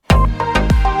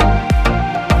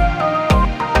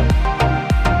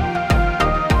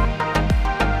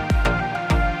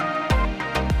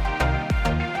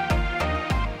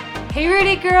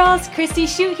girls, Christy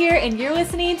Shute here, and you're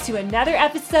listening to another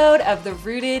episode of the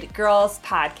Rooted Girls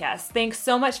podcast. Thanks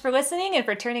so much for listening and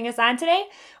for turning us on today.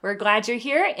 We're glad you're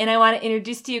here, and I want to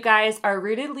introduce to you guys our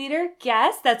Rooted Leader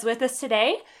guest that's with us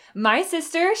today, my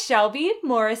sister, Shelby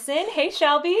Morrison. Hey,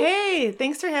 Shelby. Hey,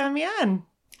 thanks for having me on.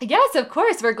 Yes, of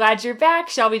course. We're glad you're back.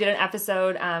 Shelby did an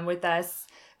episode with us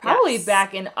probably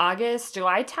back in August,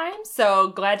 July time. So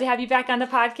glad to have you back on the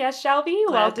podcast, Shelby.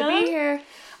 Welcome. Welcome. To be here.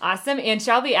 Awesome. And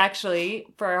Shelby actually,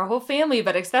 for our whole family,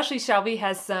 but especially Shelby,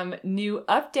 has some new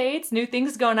updates, new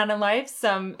things going on in life,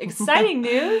 some exciting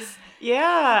news.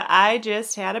 Yeah, I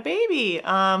just had a baby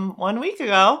 1 week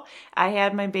ago. I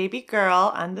had my baby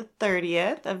girl on the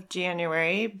 30th of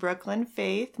January, Brooklyn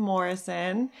Faith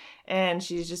Morrison, and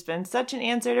she's just been such an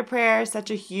answer to prayer,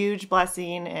 such a huge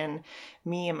blessing in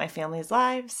me and my family's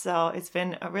lives. So it's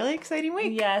been a really exciting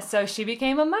week. Yeah, so she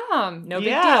became a mom. No big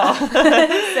Yeah.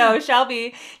 deal. So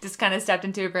Shelby just kind of stepped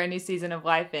into a brand new season of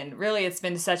life, and really it's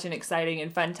been such an exciting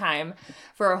and fun time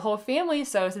for our whole family.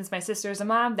 So since my sister's a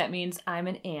mom, that means I'm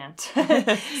an aunt.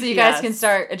 So you guys can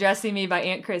start addressing me by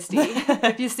Aunt Christy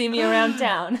if you see me around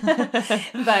town.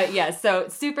 But yeah, so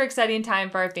super exciting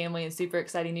time for our family and super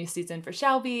exciting new season for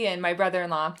Shelby and my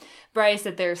brother-in-law, Bryce,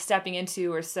 that they're stepping into.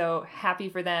 We're so happy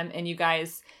for them. And you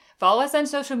guys follow us on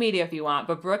social media if you want.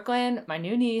 But Brooklyn, my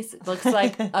new niece, looks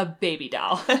like a baby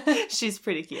doll. She's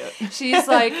pretty cute. She's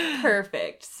like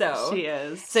perfect. So she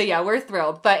is. So yeah, we're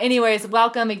thrilled. But anyways,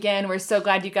 welcome again. We're so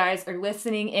glad you guys are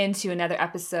listening into another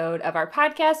episode of our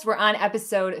podcast. We're on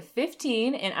episode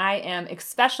 15, and I am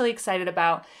especially excited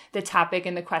about the topic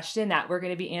and the question that we're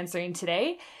going to be answering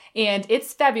today. And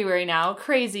it's February now.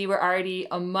 Crazy. We're already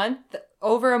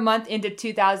over a month into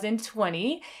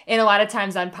 2020, and a lot of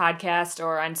times on podcast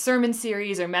or on sermon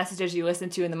series or messages you listen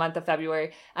to in the month of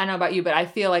February, I don't know about you, but I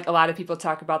feel like a lot of people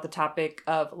talk about the topic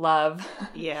of love.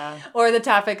 Yeah. Or the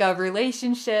topic of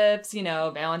relationships,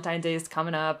 Valentine's Day is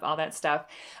coming up, all that stuff.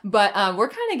 But we're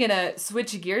kind of going to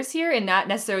switch gears here and not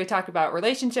necessarily talk about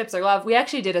relationships or love. We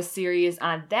actually did a series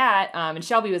on that, and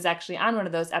Shelby was actually on one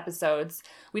of those episodes.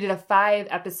 We did a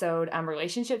 5-episode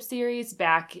relationship series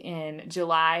back in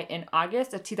July and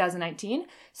August of 2019.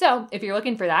 So if you're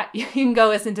looking for that, you can go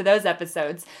listen to those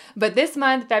episodes. But this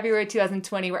month, February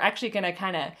 2020, we're actually going to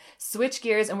kind of switch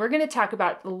gears, and we're going to talk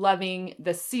about loving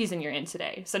the season you're in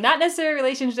today. So not necessarily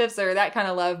relationships or that kind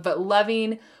of love, but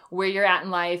loving where you're at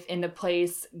in life, in the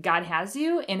place God has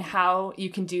you, and how you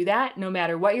can do that no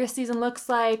matter what your season looks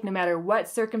like, no matter what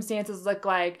circumstances look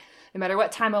like, no matter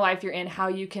what time of life you're in, how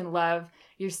you can love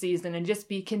your season and just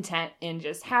be content and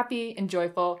just happy and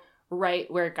joyful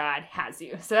right where God has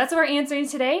you. So that's what we're answering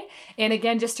today. And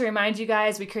again, just to remind you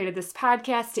guys, we created this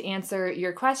podcast to answer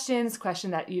your questions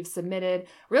that you've submitted,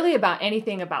 really about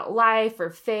anything about life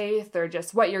or faith or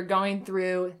just what you're going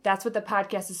through. That's what the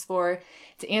podcast is for,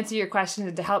 to answer your questions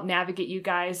and to help navigate you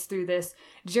guys through this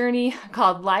journey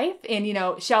called life. And,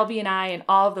 Shelby and I and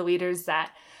all of the leaders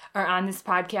that are on this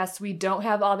podcast, we don't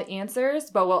have all the answers,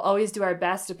 but we'll always do our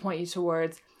best to point you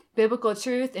towards biblical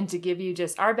truth and to give you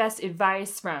just our best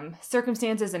advice from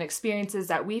circumstances and experiences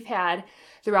that we've had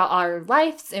throughout our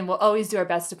lives. And we'll always do our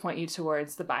best to point you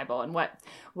towards the Bible and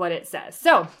what it says.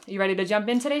 So, you ready to jump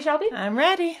in today, Shelby? I'm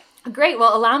ready. Great.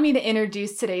 Well, allow me to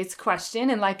introduce today's question.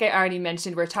 And like I already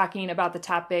mentioned, we're talking about the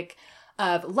topic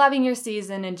of loving your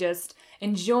season and just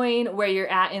enjoying where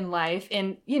you're at in life.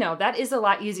 And, that is a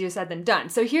lot easier said than done.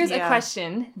 So here's a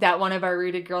question that one of our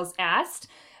Rooted girls asked.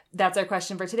 That's our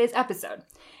question for today's episode.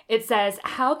 It says,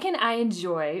 how can I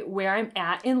enjoy where I'm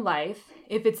at in life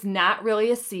if it's not really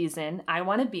a season I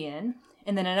want to be in?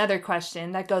 And then another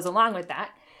question that goes along with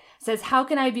that says, how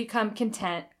can I become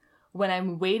content when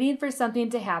I'm waiting for something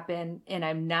to happen and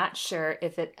I'm not sure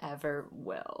if it ever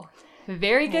will?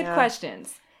 Very good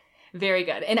questions. Very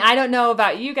good. And I don't know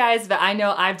about you guys, but I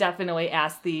know I've definitely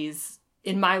asked these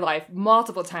in my life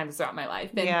multiple times throughout my life.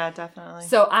 And yeah, definitely.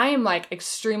 So I am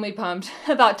extremely pumped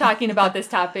about talking about this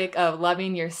topic of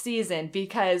loving your season,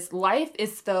 because life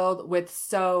is filled with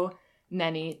so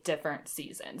many different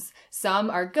seasons.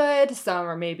 Some are good, some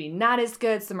are maybe not as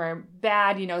good, some are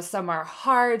bad, some are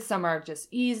hard, some are just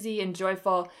easy and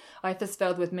joyful. Life is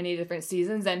filled with many different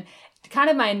seasons. And kind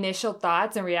of my initial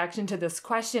thoughts and reaction to this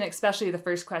question, especially the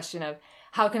first question of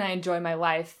how can I enjoy my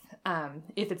life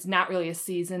if it's not really a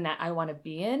season that I want to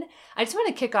be in? I just want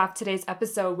to kick off today's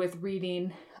episode with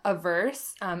reading a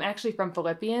verse, actually from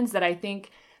Philippians,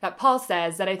 that Paul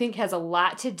says that I think has a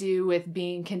lot to do with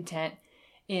being content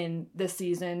in the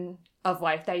season of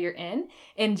life that you're in.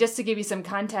 And just to give you some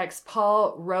context,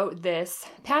 Paul wrote this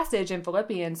passage in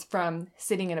Philippians from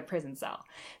sitting in a prison cell.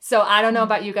 So I don't know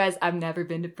about you guys. I've never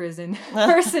been to prison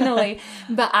personally,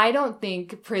 but I don't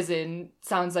think prison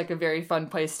sounds like a very fun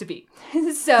place to be.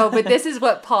 But this is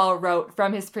what Paul wrote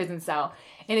from his prison cell.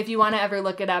 And if you want to ever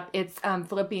look it up, it's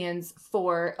Philippians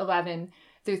 4:11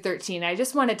 through 13. I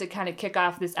just wanted to kind of kick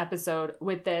off this episode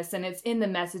with this, and it's in the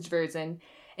Message version.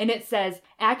 And it says,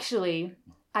 actually,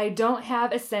 I don't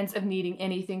have a sense of needing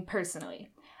anything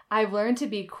personally. I've learned to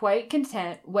be quite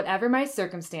content whatever my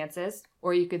circumstances,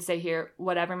 or you could say here,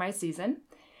 whatever my season.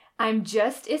 I'm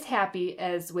just as happy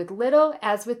as with little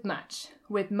as with much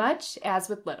as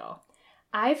with little.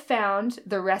 I've found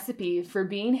the recipe for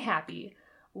being happy,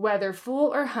 whether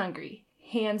full or hungry,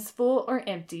 hands full or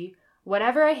empty,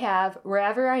 whatever I have,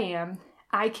 wherever I am,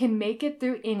 I can make it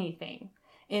through anything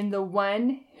in the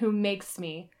one who makes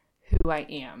me who I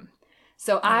am.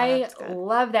 So I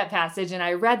love that passage, and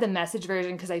I read the Message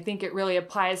version because I think it really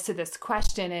applies to this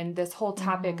question and this whole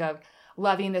topic of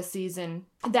loving the season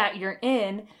that you're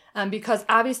in, because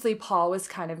obviously Paul was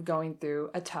kind of going through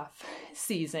a tough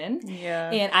season. Yeah.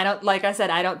 And I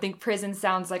don't think prison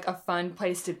sounds like a fun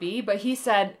place to be, but he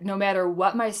said, no matter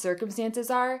what my circumstances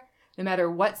are, no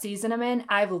matter what season I'm in,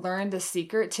 I've learned the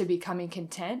secret to becoming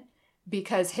content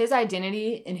because his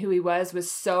identity and who he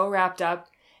was so wrapped up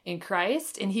in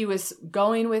Christ, and he was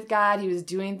going with God. He was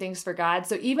doing things for God.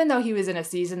 So even though he was in a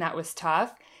season that was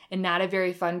tough and not a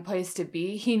very fun place to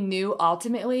be, he knew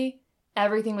ultimately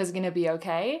everything was going to be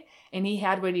okay. And he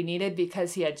had what he needed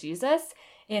because he had Jesus.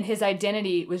 And his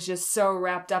identity was just so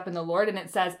wrapped up in the Lord. And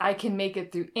it says, I can make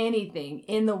it through anything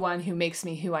in the one who makes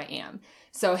me who I am.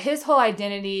 So his whole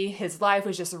identity, his life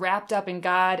was just wrapped up in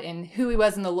God and who he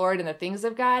was in the Lord and the things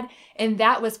of God. And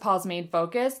that was Paul's main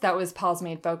focus. That was Paul's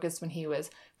main focus when he was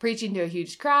preaching to a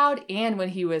huge crowd and when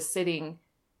he was sitting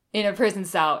in a prison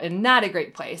cell in not a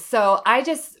great place. So I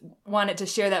just wanted to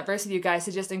share that verse with you guys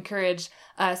to just encourage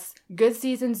us, good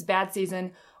seasons, bad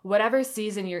season, whatever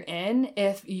season you're in,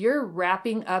 if you're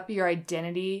wrapping up your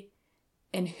identity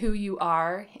and who you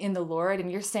are in the Lord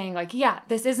and you're saying like, yeah,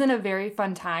 this isn't a very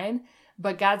fun time,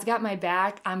 but God's got my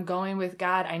back. I'm going with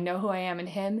God. I know who I am in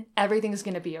him. Everything's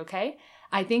going to be okay.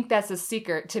 I think that's the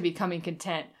secret to becoming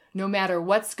content. No matter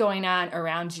what's going on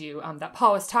around you, that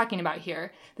Paul was talking about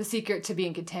here, the secret to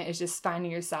being content is just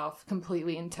finding yourself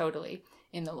completely and totally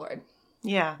in the Lord.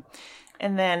 Yeah.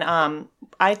 And then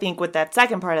I think with that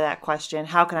second part of that question,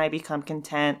 how can I become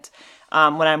content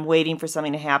when I'm waiting for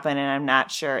something to happen and I'm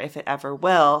not sure if it ever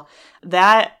will?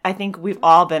 That, I think we've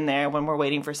all been there when we're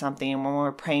waiting for something and when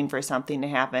we're praying for something to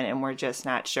happen and we're just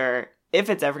not sure if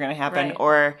it's ever going to happen Right.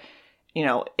 or, you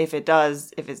know, if it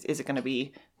does, is it going to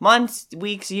be months,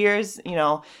 weeks, years? You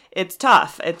know, it's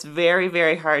tough. It's very,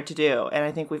 very hard to do. And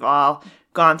I think we've all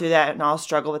gone through that and all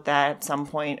struggle with that at some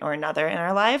point or another in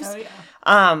our lives. Oh,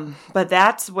 yeah. But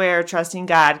that's where trusting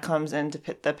God comes into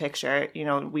the picture. You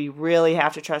know, we really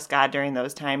have to trust God during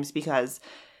those times because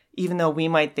even though we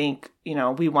might think, you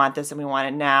know, we want this and we want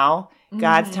it now,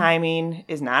 God's timing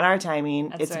is not our timing.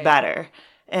 That's it's right. better.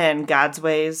 And God's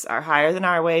ways are higher than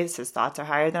our ways. His thoughts are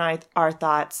higher than our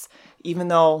thoughts. Even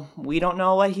though we don't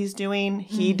know what he's doing,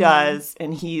 he does,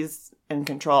 and he's in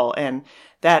control. And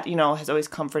that, you know, has always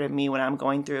comforted me when I'm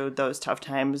going through those tough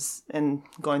times and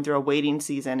going through a waiting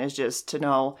season, is just to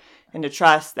know and to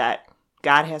trust that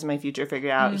God has my future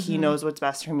figured out. He knows what's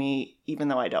best for me, even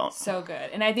though I don't. So good.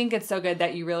 And I think it's so good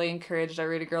that you really encouraged our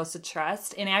Rita girls to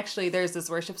trust. And actually, there's this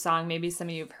worship song, maybe some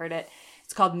of you have heard it.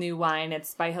 It's called New Wine.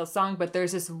 It's by Hillsong. But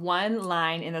there's this one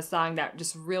line in the song that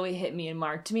just really hit me and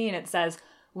marked me. And it says,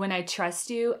 when I trust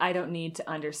you, I don't need to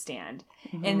understand.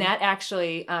 And that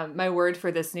actually, my word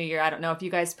for this new year, I don't know if you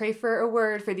guys pray for a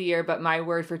word for the year, but my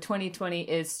word for 2020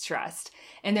 is trust.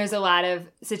 And there's a lot of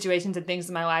situations and things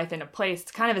in my life and a place,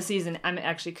 kind of a season I'm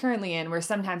actually currently in, where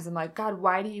sometimes I'm like, God,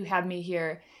 why do you have me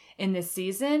here in this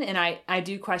season? And I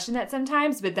do question that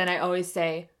sometimes, but then I always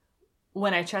say,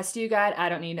 when I trust you, God, I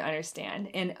don't need to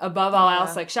understand. And above all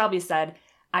else, like Shelby said,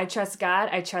 I trust God.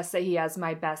 I trust that he has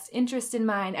my best interest in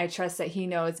mind. I trust that he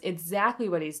knows exactly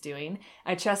what he's doing.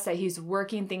 I trust that he's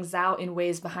working things out in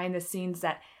ways behind the scenes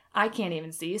that I can't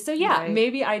even see. So yeah,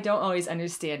 maybe I don't always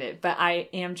understand it, but I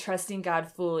am trusting God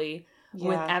fully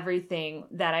with everything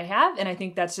that I have. And I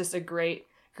think that's just a great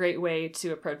way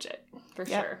to approach it for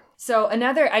sure. So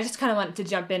I just kind of wanted to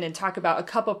jump in and talk about a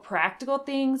couple practical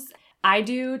things I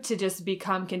do to just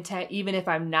become content, even if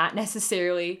I'm not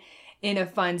necessarily in a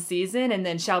fun season. And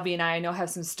then Shelby and I know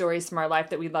have some stories from our life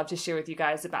that we'd love to share with you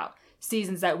guys about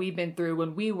seasons that we've been through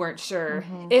when we weren't sure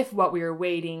if what we were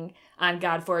waiting on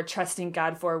God for, trusting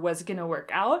God for, was going to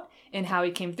work out, and how he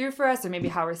came through for us, or maybe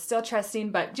how we're still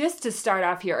trusting. But just to start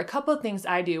off here, a couple of things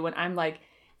I do when I'm like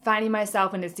finding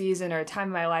myself in a season or a time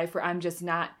in my life where I'm just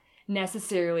not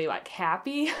necessarily like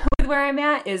happy with where I'm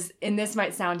at is, and this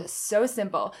might sound so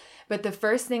simple, but the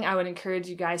first thing I would encourage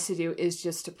you guys to do is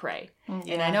just to pray.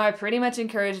 Yeah. And I know I pretty much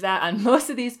encourage that on most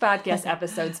of these podcast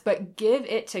episodes, but give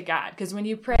it to God. Because when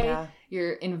you pray,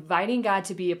 you're inviting God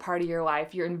to be a part of your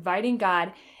life. You're inviting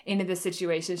God into the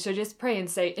situation. So just pray and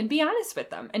say, and be honest with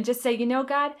them and just say, you know,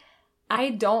 God,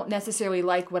 I don't necessarily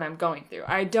like what I'm going through.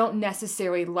 I don't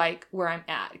necessarily like where I'm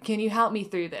at. Can you help me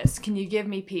through this? Can you give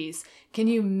me peace? Can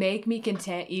you make me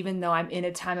content even though I'm in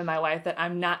a time in my life that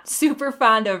I'm not super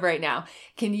fond of right now?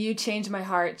 Can you change my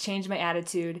heart, change my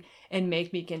attitude, and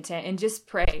make me content? And just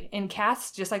pray and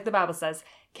cast, just like the Bible says,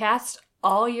 cast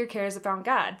all your cares upon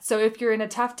God. So if you're in a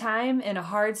tough time, in a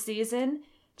hard season,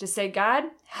 just say, God,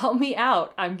 help me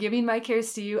out. I'm giving my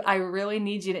cares to you. I really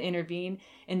need you to intervene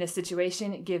in this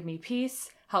situation. Give me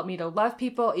peace. Help me to love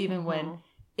people even when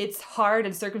it's hard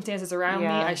and circumstances around me.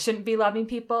 I shouldn't be loving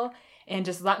people. And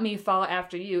just let me follow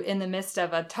after you in the midst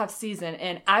of a tough season.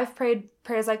 And I've prayed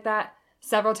prayers like that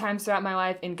several times throughout my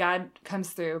life, and God comes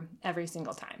through every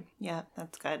single time. Yeah,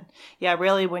 that's good. Yeah,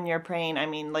 really, when you're praying, I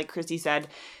mean, like Christy said,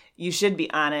 you should be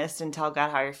honest and tell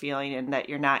God how you're feeling and that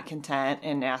you're not content,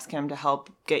 and ask him to help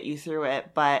get you through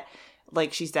it. But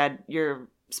like she said, you're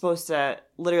supposed to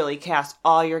literally cast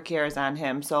all your cares on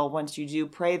him. So once you do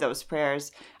pray those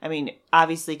prayers, I mean,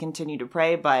 obviously continue to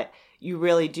pray, but you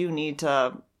really do need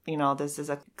to, you know, this is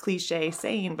a cliche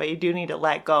saying, but you do need to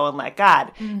let go and let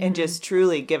God and just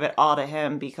truly give it all to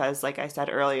him, because like I said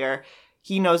earlier,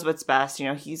 he knows what's best. You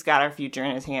know, he's got our future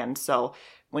in his hands. So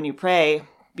when you pray,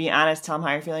 be honest, tell him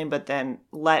how you're feeling, but then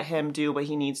let him do what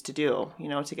he needs to do, you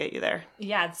know, to get you there.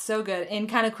 Yeah, it's so good. And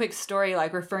kind of quick story,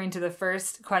 like referring to the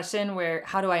first question, where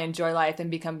how do I enjoy life and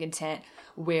become content,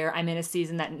 where I'm in a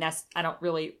season that I don't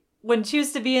really wouldn't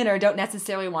choose to be in or don't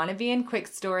necessarily want to be in. Quick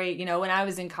story, you know, when I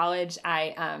was in college,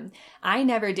 I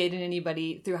never dated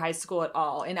anybody through high school at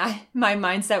all. And my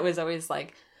mindset was always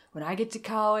like, when I get to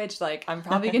college, like I'm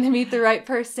probably going to meet the right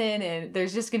person, and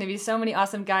there's just going to be so many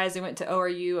awesome guys. I went to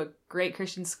ORU, a great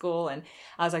Christian school, and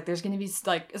I was like, there's going to be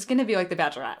like, it's going to be like The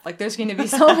Bachelorette. Like there's going to be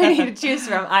so many to choose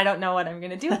from. I don't know what I'm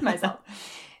going to do with myself.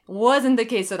 Wasn't the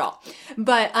case at all.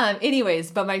 But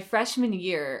anyways, but my freshman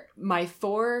year, my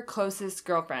 4 closest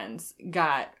girlfriends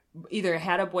either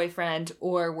had a boyfriend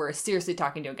or were seriously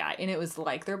talking to a guy, and it was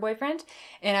like their boyfriend.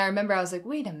 And I remember I was like,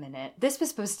 wait a minute, this was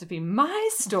supposed to be my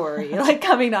story, like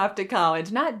coming off to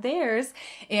college, not theirs.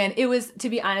 And it was, to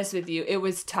be honest with you, it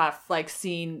was tough, like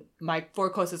seeing my 4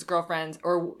 closest girlfriends,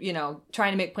 or, you know,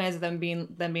 trying to make plans with them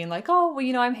being like, oh, well,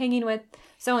 you know, I'm hanging with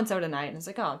so-and-so tonight. And it's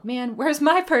like, oh man, where's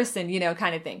my person, you know,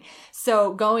 kind of thing.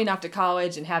 So going off to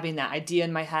college and having that idea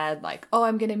in my head, like, oh,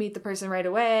 I'm going to meet the person right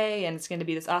away, and it's going to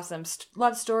be this awesome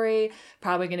love story,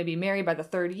 probably going to be married by the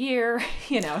 3rd year,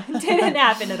 you know, it didn't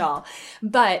happen at all.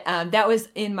 But that was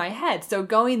in my head. So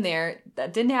going there,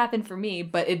 that didn't happen for me,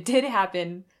 but it did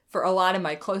happen for a lot of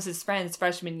my closest friends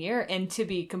freshman year. And to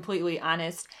be completely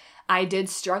honest, I did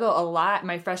struggle a lot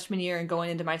my freshman year and going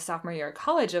into my sophomore year of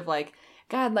college of like,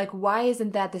 God, like, why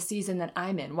isn't that the season that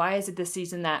I'm in? Why is it the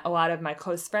season that a lot of my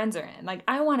close friends are in? Like,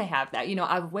 I want to have that. You know,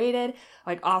 I've waited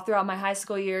like all throughout my high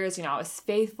school years. You know, I was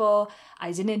faithful.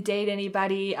 I didn't date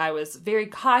anybody. I was very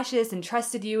cautious and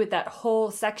trusted you with that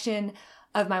whole section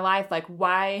of my life. Like,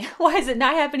 why is it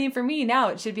not happening for me now?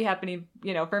 It should be happening,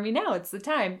 you know, for me now. It's the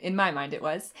time. In my mind, it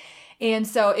was. And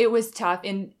so it was tough,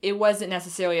 and it wasn't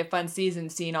necessarily a fun season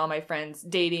seeing all my friends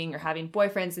dating or having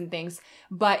boyfriends and things.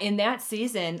 But in that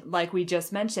season, like we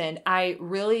just mentioned, I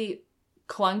really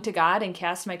clung to God and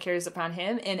cast my cares upon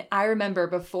him. And I remember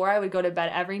before I would go to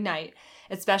bed every night,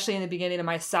 especially in the beginning of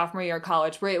my sophomore year of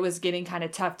college, where it was getting kind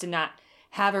of tough to not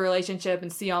have a relationship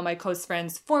and see all my close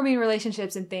friends forming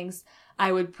relationships and things,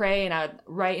 I would pray and I would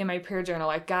write in my prayer journal,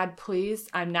 like, God, please,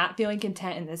 I'm not feeling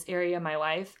content in this area of my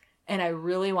life, and I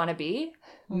really want to be,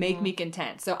 make me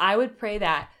content. So I would pray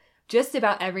that just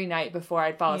about every night before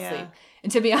I'd fall asleep.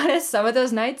 And to be honest, some of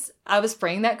those nights I was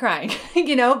praying that crying,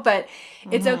 you know, but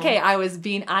it's okay. I was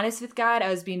being honest with God. I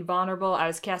was being vulnerable. I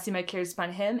was casting my cares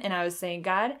upon him, and I was saying,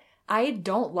 God, I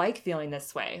don't like feeling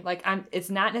this way. Like it's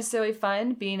not necessarily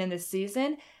fun being in this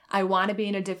season. I want to be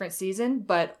in a different season,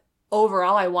 but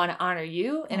overall, I want to honor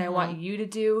you, and I want you to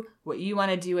do what you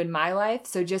want to do in my life.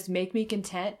 So just make me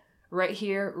content right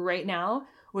here, right now,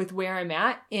 with where I'm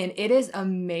at. And it is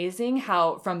amazing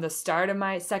how from the start of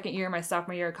my second year, my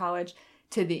sophomore year of college,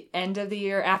 to the end of the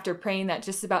year, after praying that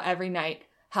just about every night,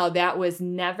 how that was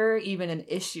never even an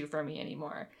issue for me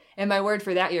anymore. And my word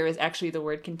for that year was actually the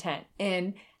word content,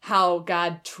 and how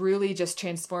God truly just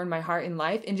transformed my heart and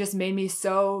life and just made me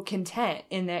so content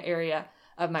in that area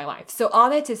of my life. So all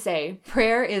that to say,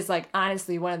 prayer is like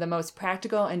honestly one of the most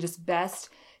practical and just best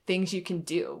things you can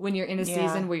do when you're in a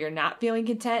season where you're not feeling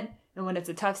content. And when it's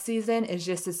a tough season, is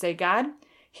just to say, God,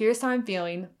 here's how I'm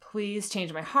feeling. Please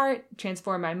change my heart,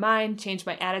 transform my mind, change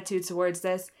my attitude towards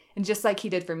this. And just like he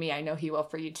did for me, I know he will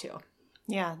for you too.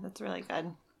 Yeah, that's really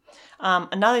good.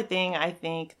 Another thing I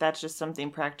think that's just something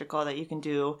practical that you can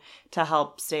do to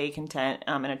help stay content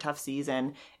in a tough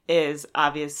season is,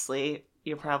 obviously,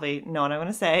 you probably know what I'm going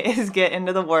to say, is get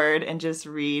into the Word and just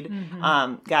read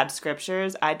God's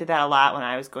scriptures. I did that a lot when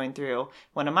I was going through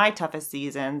one of my toughest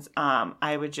seasons.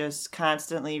 I would just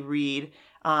constantly read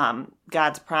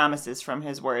God's promises from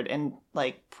his word and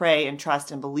like pray and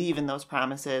trust and believe in those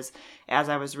promises as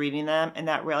I was reading them. And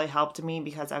that really helped me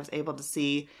because I was able to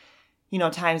see,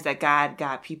 times that God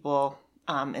got people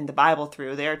in the Bible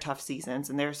through their tough seasons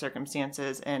and their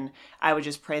circumstances. And I would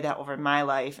just pray that over my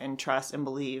life and trust and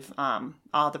believe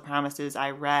all the promises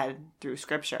I read through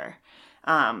scripture.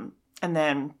 And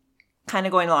then kind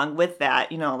of going along with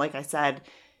that, like I said,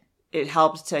 it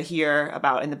helped to hear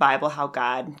about in the Bible how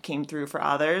God came through for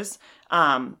others.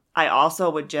 I also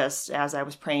would just, as I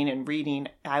was praying and reading,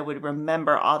 I would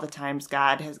remember all the times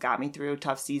God has got me through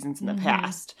tough seasons in the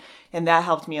past. And that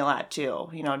helped me a lot too,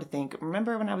 to think,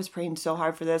 remember when I was praying so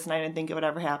hard for this and I didn't think it would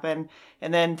ever happen.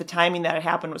 And then the timing that it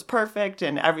happened was perfect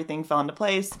and everything fell into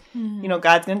place.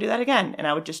 God's going to do that again. And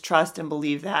I would just trust and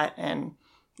believe that and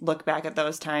look back at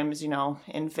those times,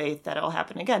 in faith that it'll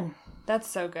happen again. That's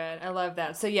so good. I love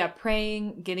that. So yeah,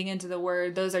 praying, getting into the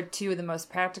word, those are two of the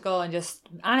most practical and just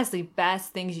honestly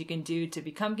best things you can do to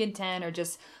become content or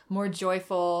just more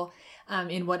joyful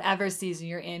in whatever season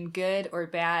you're in, good or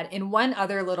bad. And one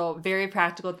other little very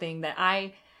practical thing that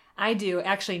I do,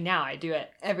 actually now I do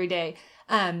it every day.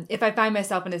 If I find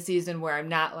myself in a season where I'm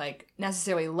not like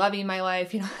necessarily loving my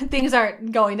life, things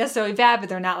aren't going necessarily bad, but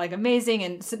they're not like amazing.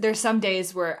 And so there's some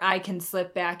days where I can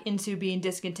slip back into being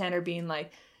discontent or being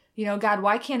like, God,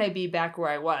 why can't I be back where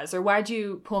I was? Or why'd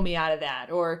you pull me out of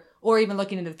that? Or even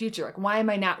looking into the future, like, why am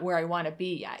I not where I want to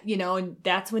be yet? And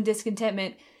that's when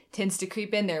discontentment tends to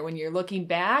creep in there, when you're looking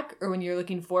back or when you're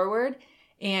looking forward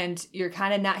and you're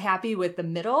kind of not happy with the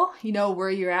middle,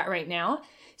 where you're at right now.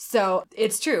 So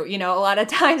it's true. A lot of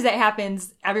times that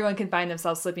happens. Everyone can find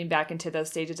themselves slipping back into those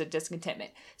stages of discontentment.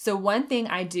 So one thing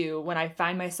I do when I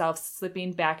find myself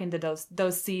slipping back into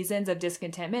those seasons of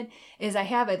discontentment is I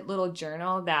have a little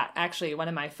journal that actually one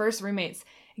of my first roommates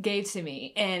gave to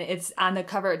me. And it's on the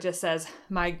cover. It just says,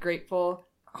 My Grateful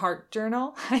Heart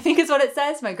Journal. I think is what it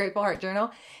says, My Grateful Heart Journal.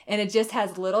 And it just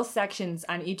has little sections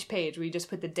on each page where you just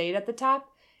put the date at the top.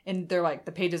 And they're like,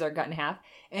 the pages are cut in half.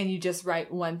 And you just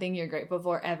write one thing you're grateful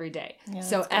for every day. Yeah,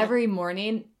 so every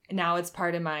morning, now it's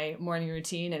part of my morning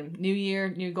routine and new year,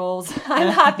 new goals.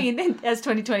 I'm hopping, as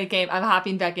 2020 came, I'm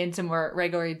hopping back into more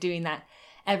regularly doing that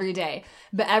every day.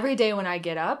 But every day when I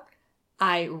get up,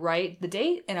 I write the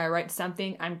date and I write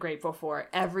something I'm grateful for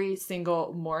every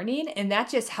single morning. And that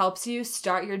just helps you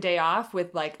start your day off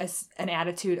with like an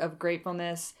attitude of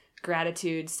gratefulness,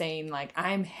 gratitude, saying like,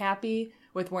 I'm happy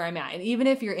with where I'm at. And even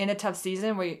if you're in a tough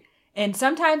season and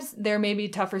sometimes there may be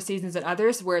tougher seasons than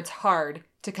others where it's hard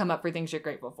to come up for things you're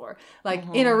grateful for. Like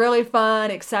in a really fun,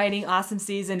 exciting, awesome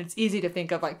season, it's easy to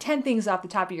think of like 10 things off the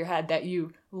top of your head that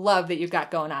you love that you've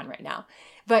got going on right now.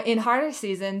 But in harder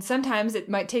seasons, sometimes it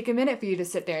might take a minute for you to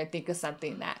sit there and think of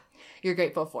something that you're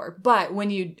grateful for. But when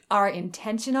you are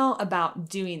intentional about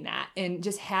doing that and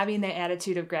just having that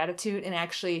attitude of gratitude and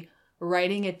actually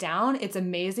writing it down, it's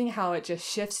amazing how it just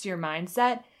shifts your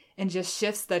mindset and just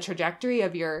shifts the trajectory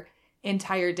of your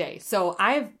entire day. So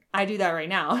I do that right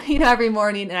now, every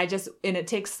morning, and it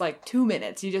takes like 2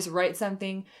 minutes. You just write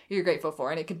something you're grateful for,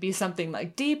 and it could be something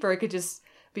like deep, or it could just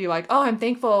be like, oh, I'm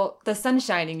thankful the sun's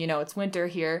shining. It's winter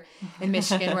here in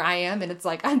Michigan where I am, and it's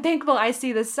like, I'm thankful I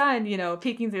see the sun,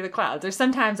 peeking through the clouds. Or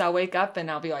sometimes I'll wake up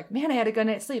and I'll be like, man, I had a good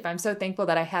night's sleep. I'm so thankful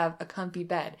that I have a comfy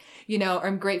bed, or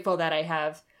I'm grateful that I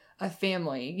have a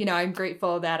family. I'm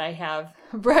grateful that I have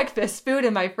breakfast, food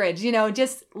in my fridge,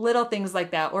 just little things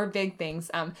like that, or big things.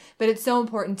 But it's so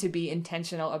important to be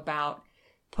intentional about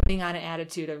putting on an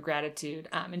attitude of gratitude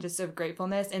and just of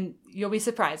gratefulness. And you'll be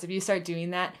surprised if you start doing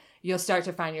that, you'll start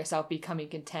to find yourself becoming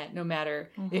content, no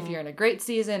matter if you're in a great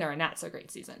season or a not so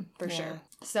great season, for sure.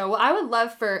 So I would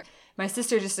love for my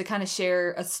sister just to kind of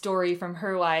share a story from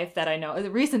her life that I know,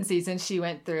 the recent season she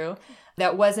went through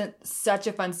that wasn't such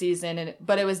a fun season,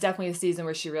 but it was definitely a season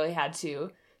where she really had to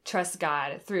trust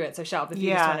God through it. So Shelf, if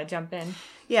you just want to jump in.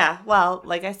 Yeah. Well,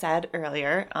 like I said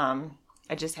earlier,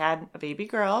 I just had a baby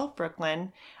girl,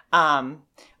 Brooklyn.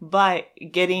 But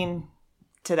getting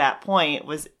to that point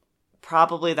was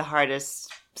probably the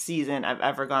hardest season I've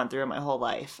ever gone through in my whole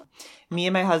life. Me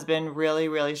and my husband really,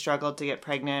 really struggled to get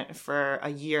pregnant for a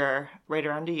year, right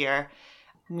around a year.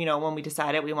 You know, when we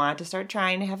decided we wanted to start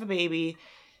trying to have a baby,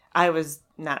 I was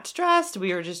not stressed.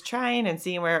 We were just trying and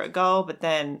seeing where it would go. But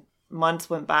then months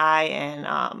went by and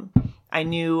I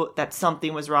knew that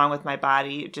something was wrong with my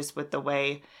body, just with the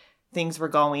way things were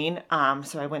going.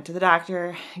 So I went to the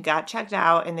doctor, got checked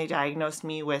out, and they diagnosed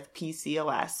me with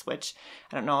PCOS, which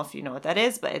I don't know if you know what that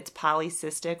is, but it's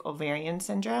polycystic ovarian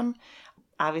syndrome.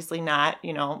 Obviously not,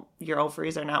 you know, your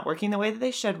ovaries are not working the way that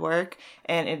they should work.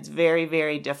 And it's very,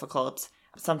 very difficult,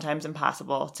 sometimes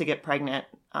impossible, to get pregnant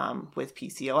with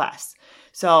PCOS.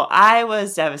 So I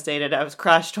was devastated. I was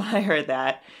crushed when I heard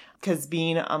that, because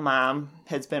being a mom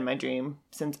has been my dream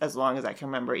since as long as I can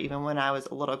remember. Even when I was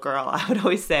a little girl, I would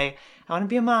always say, I want to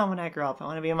be a mom when I grow up. I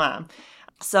want to be a mom.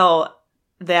 So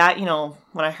that, you know,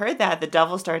 when I heard that, the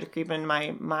devil started to creep into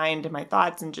my mind and my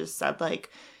thoughts and just said, like,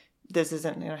 this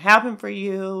isn't going to happen for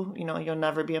you. You know, you'll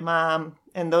never be a mom.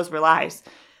 And those were lies.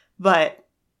 But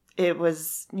it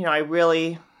was, you know, it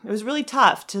was really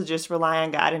tough to just rely on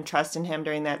God and trust in him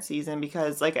during that season,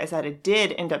 because, like I said, it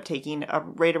did end up taking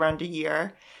right around a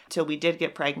year till we did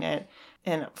get pregnant.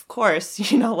 And of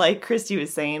course, you know, like Christy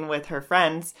was saying with her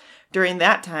friends, during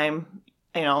that time,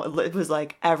 you know, it was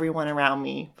like everyone around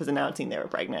me was announcing they were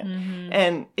pregnant. Mm-hmm.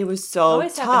 And it was so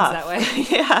always tough. Happens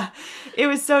that way. Yeah, it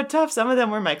was so tough. Some of them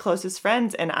were my closest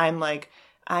friends. And I'm like,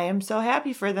 I am so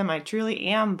happy for them. I truly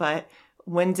am. But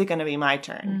when's it going to be my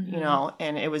turn? Mm-hmm. You know,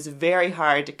 and it was very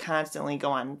hard to constantly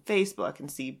go on Facebook and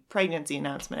see pregnancy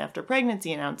announcement after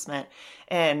pregnancy announcement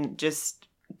and just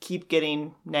keep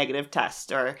getting negative tests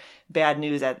or bad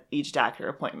news at each doctor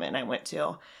appointment I went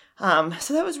to.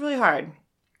 So that was really hard.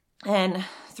 And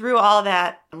through all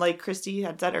that, like Christy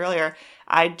had said earlier,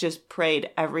 I just prayed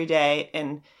every day,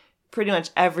 and pretty much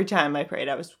every time I prayed,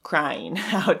 I was crying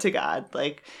out to God.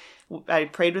 Like, I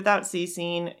prayed without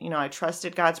ceasing. You know, I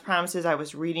trusted God's promises. I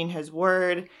was reading his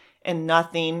word, and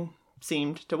nothing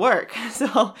seemed to work.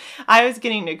 So I was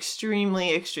getting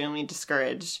extremely, extremely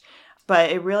discouraged.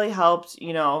 But it really helped,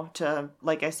 you know, to,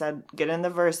 like I said, get in the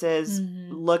verses,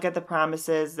 mm-hmm. look at the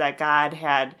promises that God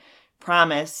had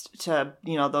promised to,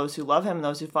 you know, those who love him,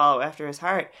 those who follow after his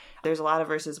heart. There's a lot of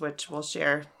verses, which we'll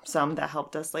share some that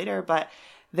helped us later, but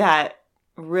that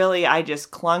really I just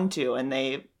clung to, and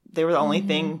they were the only mm-hmm.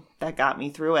 thing that got me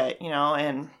through it, you know,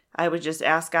 and I would just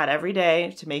ask God every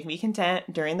day to make me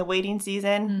content during the waiting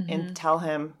season mm-hmm. and tell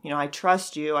him, you know, I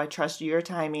trust you. I trust your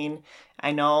timing.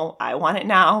 I know I want it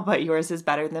now, but yours is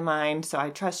better than mine. So I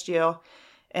trust you.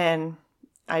 And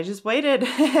I just waited,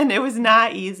 and it was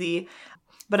not easy.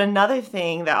 But another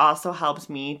thing that also helped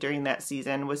me during that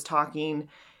season was talking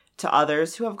to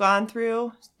others who have gone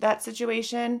through that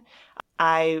situation.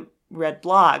 I read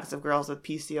blogs of girls with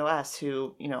PCOS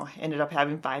who, you know, ended up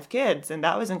having 5 kids, and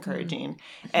that was encouraging.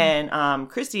 Mm-hmm. And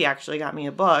Christy actually got me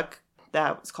a book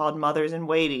that was called Mothers in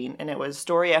Waiting, and it was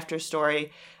story after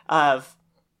story of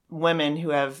women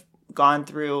who have gone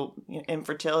through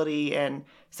infertility, and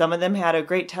some of them had a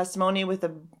great testimony with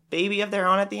a baby of their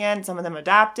own at the end, some of them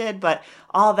adopted, but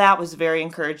all that was very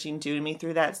encouraging to me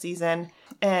through that season.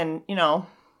 And, you know,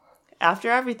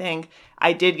 after everything,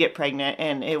 I did get pregnant,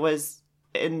 and it was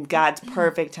in God's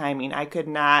perfect timing. I could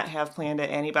not have planned it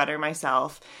any better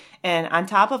myself. And on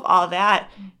top of all that,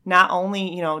 not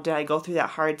only, you know, did I go through that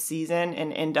hard season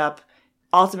and end up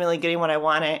ultimately getting what I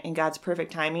wanted in God's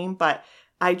perfect timing, but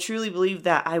I truly believe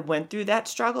that I went through that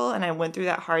struggle and I went through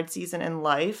that hard season in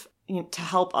life to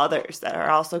help others that are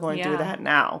also going through that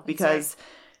now. Because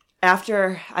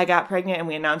after I got pregnant and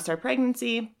we announced our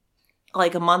pregnancy,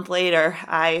 like a month later,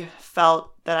 I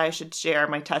felt that I should share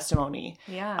my testimony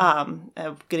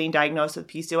of getting diagnosed with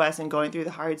PCOS and going through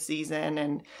the hard season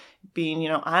and being, you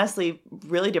know, honestly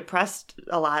really depressed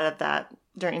a lot of that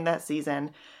during that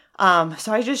season.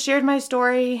 So I just shared my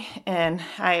story, and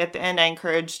at the end, I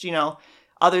encouraged, you know,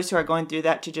 others who are going through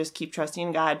that to just keep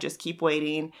trusting God, just keep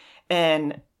waiting.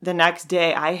 And the next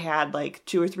day, I had like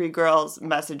 2 or 3 girls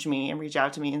message me and reach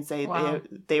out to me and say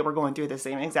they were going through the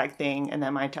same exact thing, and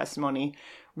that my testimony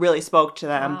really spoke to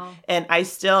them. Wow. And I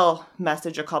still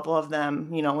message a couple of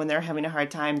them, you know, when they're having a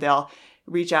hard time, they'll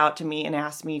reach out to me and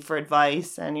ask me for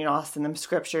advice, and, you know, I'll send them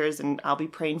scriptures and I'll be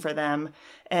praying for them.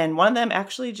 And one of them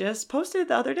actually just posted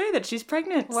the other day that she's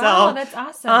pregnant. Wow, so that's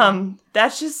awesome.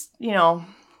 That's just, you know,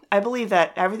 I believe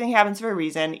that everything happens for a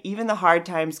reason. Even the hard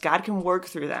times, God can work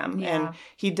through them. Yeah. And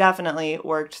he definitely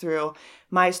worked through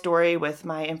my story with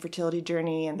my infertility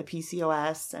journey and the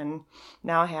PCOS. And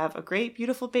now I have a great,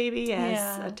 beautiful baby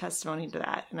as a testimony to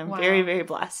that. And I'm very, very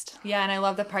blessed. Yeah, and I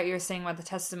love the part you were saying about the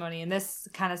testimony. And this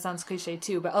kind of sounds cliche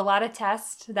too, but a lot of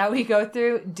tests that we go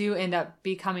through do end up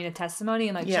becoming a testimony.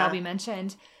 And like Shelby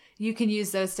mentioned, you can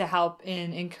use those to help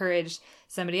and encourage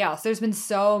somebody else. There's been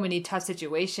so many tough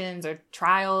situations or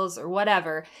trials or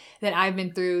whatever that I've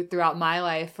been through throughout my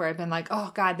life where I've been like,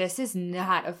 oh God, this is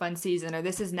not a fun season, or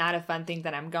this is not a fun thing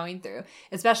that I'm going through.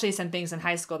 Especially some things in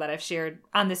high school that I've shared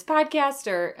on this podcast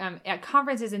or at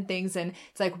conferences and things. And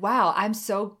it's like, wow, I'm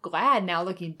so glad now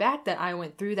looking back that I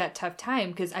went through that tough time,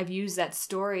 because I've used that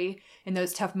story and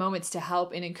those tough moments to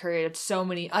help and encourage so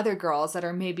many other girls that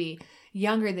are maybe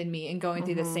younger than me and going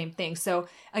through the same thing. So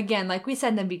again, like we said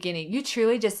in the beginning, you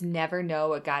truly just never know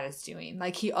what God is doing.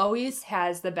 Like he always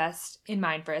has the best in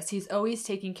mind for us. He's always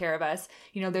taking care of us.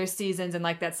 You know, there's seasons, and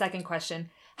like that second question,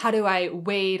 how do I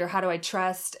wait or how do I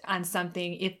trust on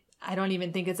something if I don't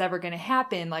even think it's ever going to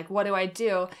happen? Like, what do I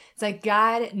do? It's like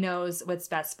God knows what's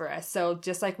best for us. So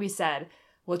just like we said,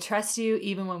 we'll trust you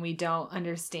even when we don't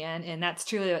understand. And that's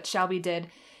truly what Shelby did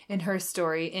in her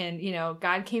story. And, you know,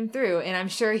 God came through, and I'm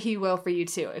sure he will for you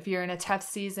too. If you're in a tough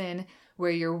season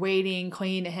where you're waiting,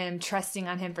 clinging to him, trusting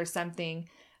on him for something,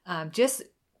 just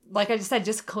like I just said,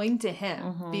 just cling to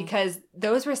him, because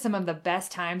those were some of the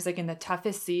best times, like in the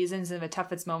toughest seasons and the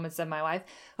toughest moments of my life,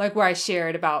 like where I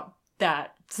shared about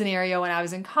that scenario when I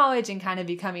was in college and kind of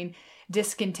becoming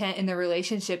discontent in the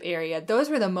relationship area. Those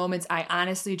were the moments I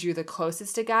honestly drew the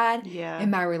closest to God. Yeah.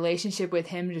 And my relationship with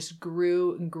him just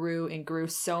grew and grew and grew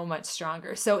so much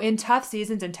stronger. So in tough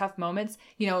seasons and tough moments,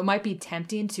 you know, it might be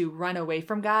tempting to run away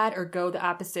from God or go the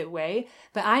opposite way.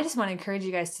 But I just want to encourage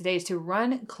you guys today to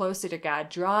run closer to God,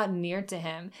 draw near to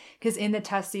him, because in the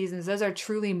tough seasons, those are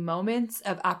truly moments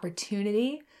of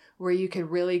opportunity where you could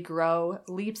really grow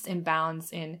leaps and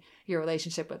bounds in your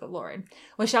relationship with the Lord.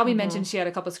 Well, Shelby mentioned she had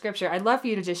a couple of scripture. I'd love for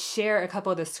you to just share a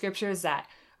couple of the scriptures that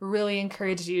really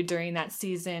encouraged you during that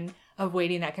season of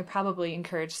waiting that could probably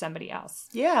encourage somebody else.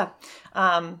 Yeah.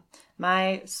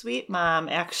 My sweet mom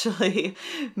actually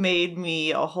made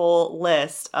me a whole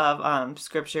list of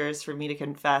scriptures for me to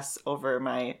confess over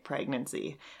my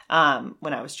pregnancy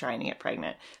when I was trying to get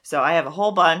pregnant. So I have a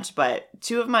whole bunch, but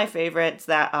two of my favorites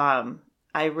that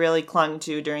I really clung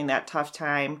to during that tough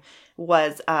time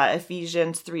was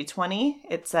Ephesians 3:20.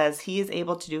 It says, he is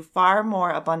able to do far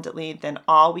more abundantly than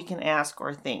all we can ask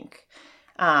or think.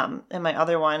 And my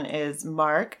other one is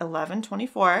Mark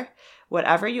 11:24.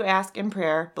 Whatever you ask in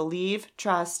prayer, believe,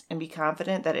 trust, and be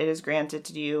confident that it is granted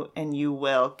to you, and you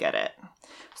will get it.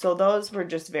 So those were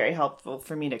just very helpful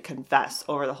for me to confess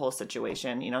over the whole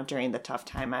situation. You know, during the tough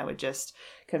time, I would just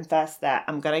confess that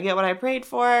I'm going to get what I prayed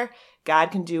for. God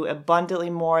can do abundantly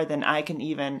more than I can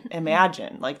even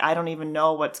imagine. Like, I don't even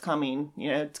know what's coming. You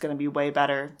know, it's going to be way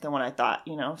better than what I thought,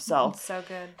 you know. So, so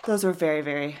good. Those were very,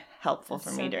 very helpful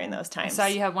for me during those times. I saw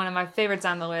you have one of my favorites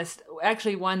on the list.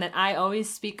 Actually, one that I always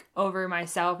speak over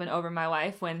myself and over my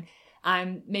life when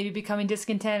I'm maybe becoming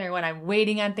discontent or when I'm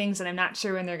waiting on things and I'm not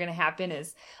sure when they're going to happen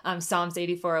is Psalms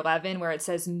 84:11, where it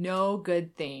says, no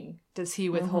good thing does he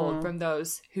withhold from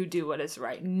those who do what is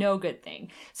right. No good thing.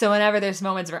 So whenever there's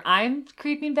moments where I'm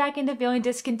creeping back into feeling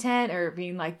discontent or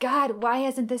being like, God, why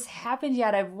hasn't this happened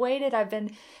yet? I've waited. I've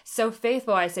been so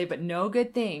faithful. I say, but no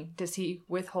good thing does he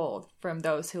withhold from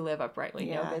those who live uprightly.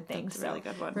 Yeah, no good thing. That's a really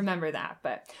good one. Remember that.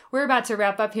 But we're about to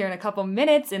wrap up here in a couple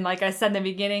minutes. And like I said in the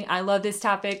beginning, I love this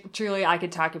topic. Truly, I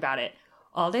could talk about it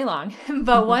all day long.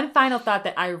 But one final thought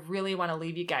that I really want to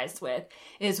leave you guys with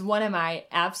is one of my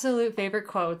absolute favorite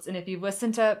quotes. And if you've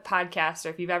listened to podcasts or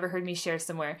if you've ever heard me share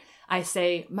somewhere, I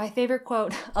say my favorite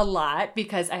quote a lot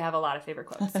because I have a lot of favorite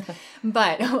quotes.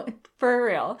 But for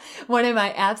real, one of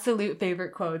my absolute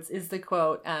favorite quotes is the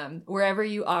quote, wherever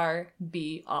you are,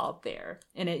 be all there.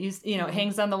 And it it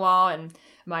hangs on the wall in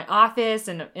my office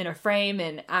and in a frame.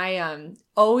 And I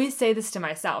always say this to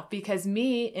myself because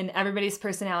me and everybody's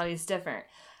personality is different.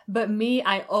 But me,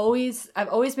 I've always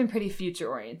been pretty future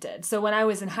oriented. So when I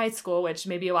was in high school, which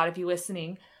maybe a lot of you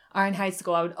listening are in high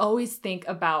school, I would always think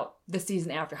about the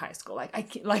season after high school.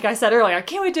 Like I said earlier, I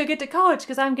can't wait to get to college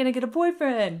because I'm going to get a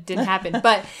boyfriend. Didn't happen.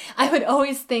 But I would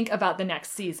always think about the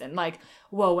next season. Like,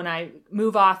 whoa, when I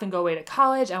move off and go away to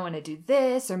college, I want to do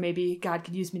this, or maybe God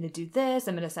could use me to do this.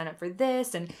 I'm going to sign up for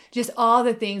this, and just all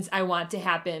the things I want to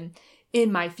happen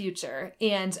in my future.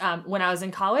 And when I was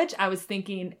in college, I was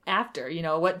thinking after,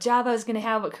 what job I was going to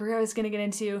have, what career I was going to get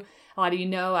into. A lot of you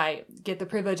know I get the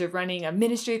privilege of running a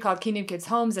ministry called Kingdom Kids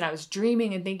Homes, and I was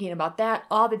dreaming and thinking about that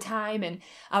all the time. And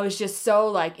I was just so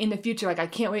like in the future, like I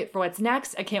can't wait for what's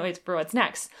next. I can't wait for what's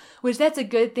next, which that's a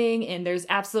good thing. And there's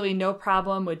absolutely no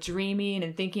problem with dreaming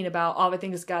and thinking about all the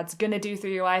things God's going to do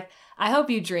through your life. I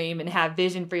hope you dream and have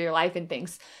vision for your life and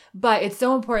things, but it's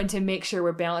so important to make sure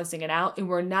we're balancing it out and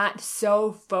we're not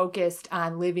so focused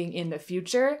on living in the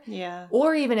future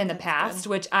or even in the past,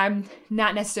 which I'm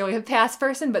not necessarily a past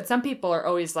person, but some people are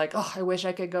always like, oh, I wish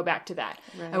I could go back to that.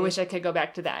 Right. I wish I could go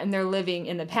back to that. And they're living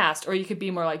in the past. Or you could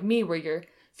be more like me where you're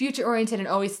future oriented and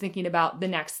always thinking about the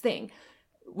next thing,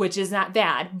 which is not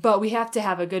bad, but we have to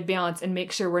have a good balance and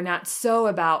make sure we're not so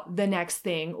about the next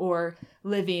thing or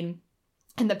living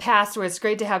in the past where it's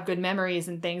great to have good memories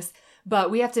and things, but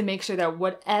we have to make sure that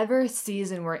whatever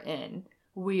season we're in,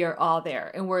 we are all there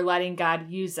and we're letting God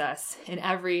use us in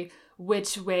every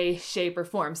which way, shape, or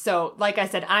form. So like I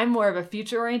said, I'm more of a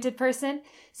future-oriented person,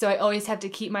 so I always have to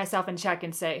keep myself in check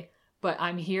and say, but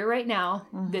I'm here right now.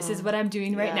 Mm-hmm. This is what I'm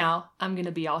doing right now. I'm going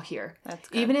to be all here. That's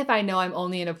good. Even if I know I'm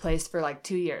only in a place for like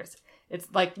 2 years. It's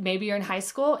like maybe you're in high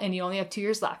school and you only have 2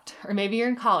 years left. Or maybe you're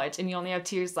in college and you only have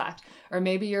 2 years left. Or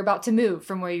maybe you're about to move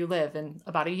from where you live in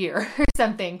about a year or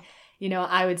something. You know,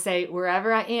 I would say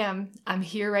wherever I am, I'm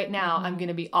here right now. Mm-hmm. I'm going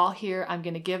to be all here. I'm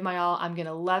going to give my all. I'm going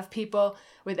to love people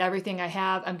with everything I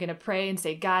have. I'm going to pray and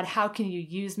say, God, how can you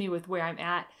use me with where I'm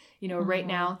at? You know, right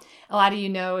now, a lot of you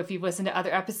know if you've listened to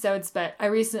other episodes, but I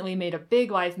recently made a big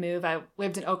life move. I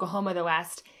lived in Oklahoma the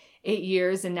last 8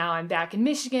 years, and now I'm back in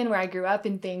Michigan where I grew up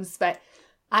and things. But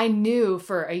I knew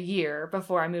for a year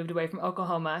before I moved away from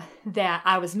Oklahoma that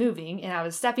I was moving and I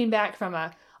was stepping back from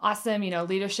a awesome,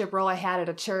 leadership role I had at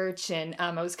a church. And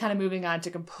I was kind of moving on to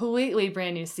a completely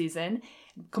brand new season,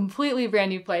 completely brand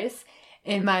new place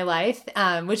in my life,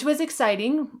 which was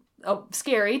exciting. Oh,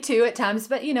 scary too at times,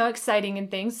 but exciting and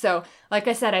things. So like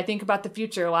I said, I think about the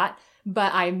future a lot,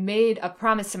 but I made a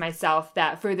promise to myself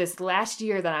that for this last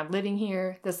year that I'm living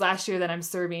here, this last year that I'm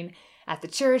serving at the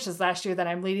church, this last year that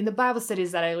I'm leading the Bible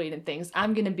studies that I lead and things,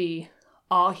 I'm going to be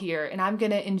all here and I'm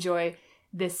going to enjoy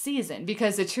this season,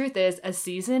 because the truth is a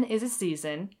season is a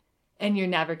season and you're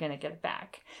never going to get it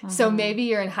back. Mm-hmm. So maybe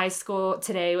you're in high school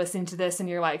today listening to this and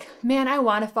you're like, man, I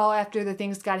want to follow after the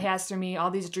things God has for me, all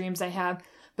these dreams I have,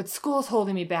 but school's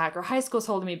holding me back or high school's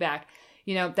holding me back.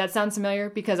 That sounds familiar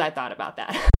because I thought about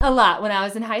that a lot when I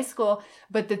was in high school.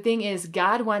 But the thing is,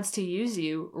 God wants to use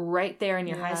you right there in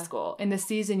your high school, in the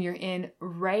season you're in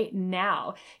right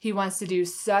now. He wants to do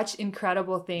such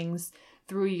incredible things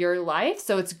through your life.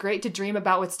 So it's great to dream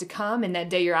about what's to come in that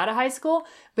day you're out of high school,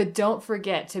 but don't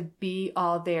forget to be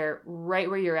all there right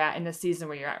where you're at in the season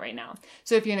where you're at right now.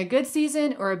 So if you're in a good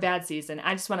season or a bad season,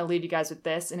 I just want to leave you guys with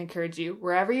this and encourage you,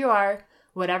 wherever you are,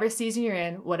 whatever season you're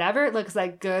in, whatever it looks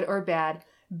like, good or bad,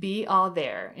 be all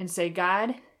there and say,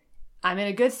 God, I'm in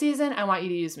a good season. I want you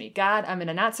to use me. God, I'm in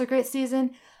a not so great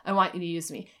season. I want you to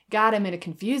use me. God, I'm in a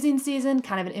confusing season,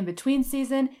 kind of an in-between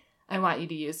season. I want you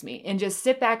to use me. And just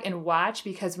sit back and watch,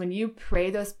 because when you pray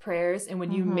those prayers and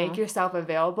when you make yourself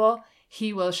available,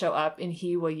 He will show up and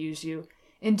He will use you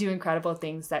and do incredible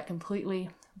things that completely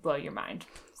blow your mind.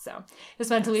 So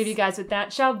just wanted to leave you guys with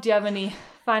that. Shelb, do you have any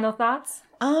final thoughts?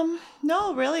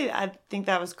 No, really. I think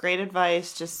that was great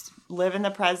advice. Just live in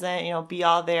the present, be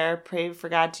all there, pray for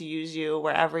God to use you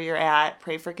wherever you're at,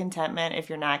 pray for contentment if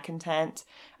you're not content.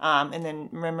 And then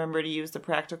remember to use the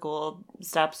practical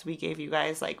steps we gave you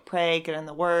guys, like pray, get in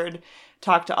the Word,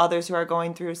 talk to others who are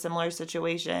going through similar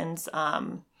situations,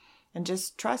 and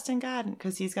just trust in God,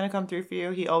 because He's going to come through for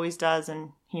you. He always does,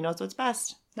 and He knows what's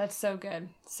best. That's so good.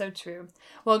 So true.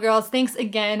 Well, girls, thanks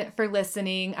again for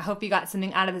listening. I hope you got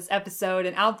something out of this episode,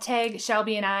 and I'll tag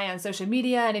Shelby and I on social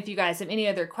media. And if you guys have any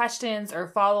other questions or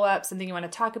follow-up, something you want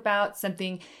to talk about,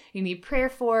 something you need prayer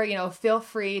for, feel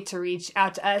free to reach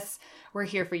out to us. We're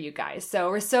here for you guys. So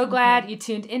we're so glad you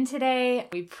tuned in today.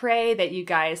 We pray that you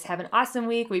guys have an awesome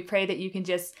week. We pray that you can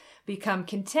just become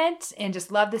content and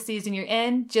just love the season you're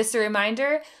in. Just a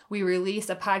reminder, we release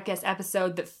a podcast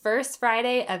episode the first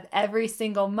Friday of every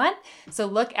single month. So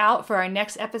look out for our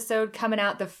next episode coming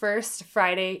out the first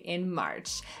Friday in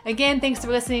March. Again, thanks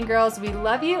for listening, girls. We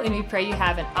love you and we pray you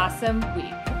have an awesome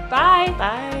week. Bye.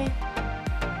 Bye.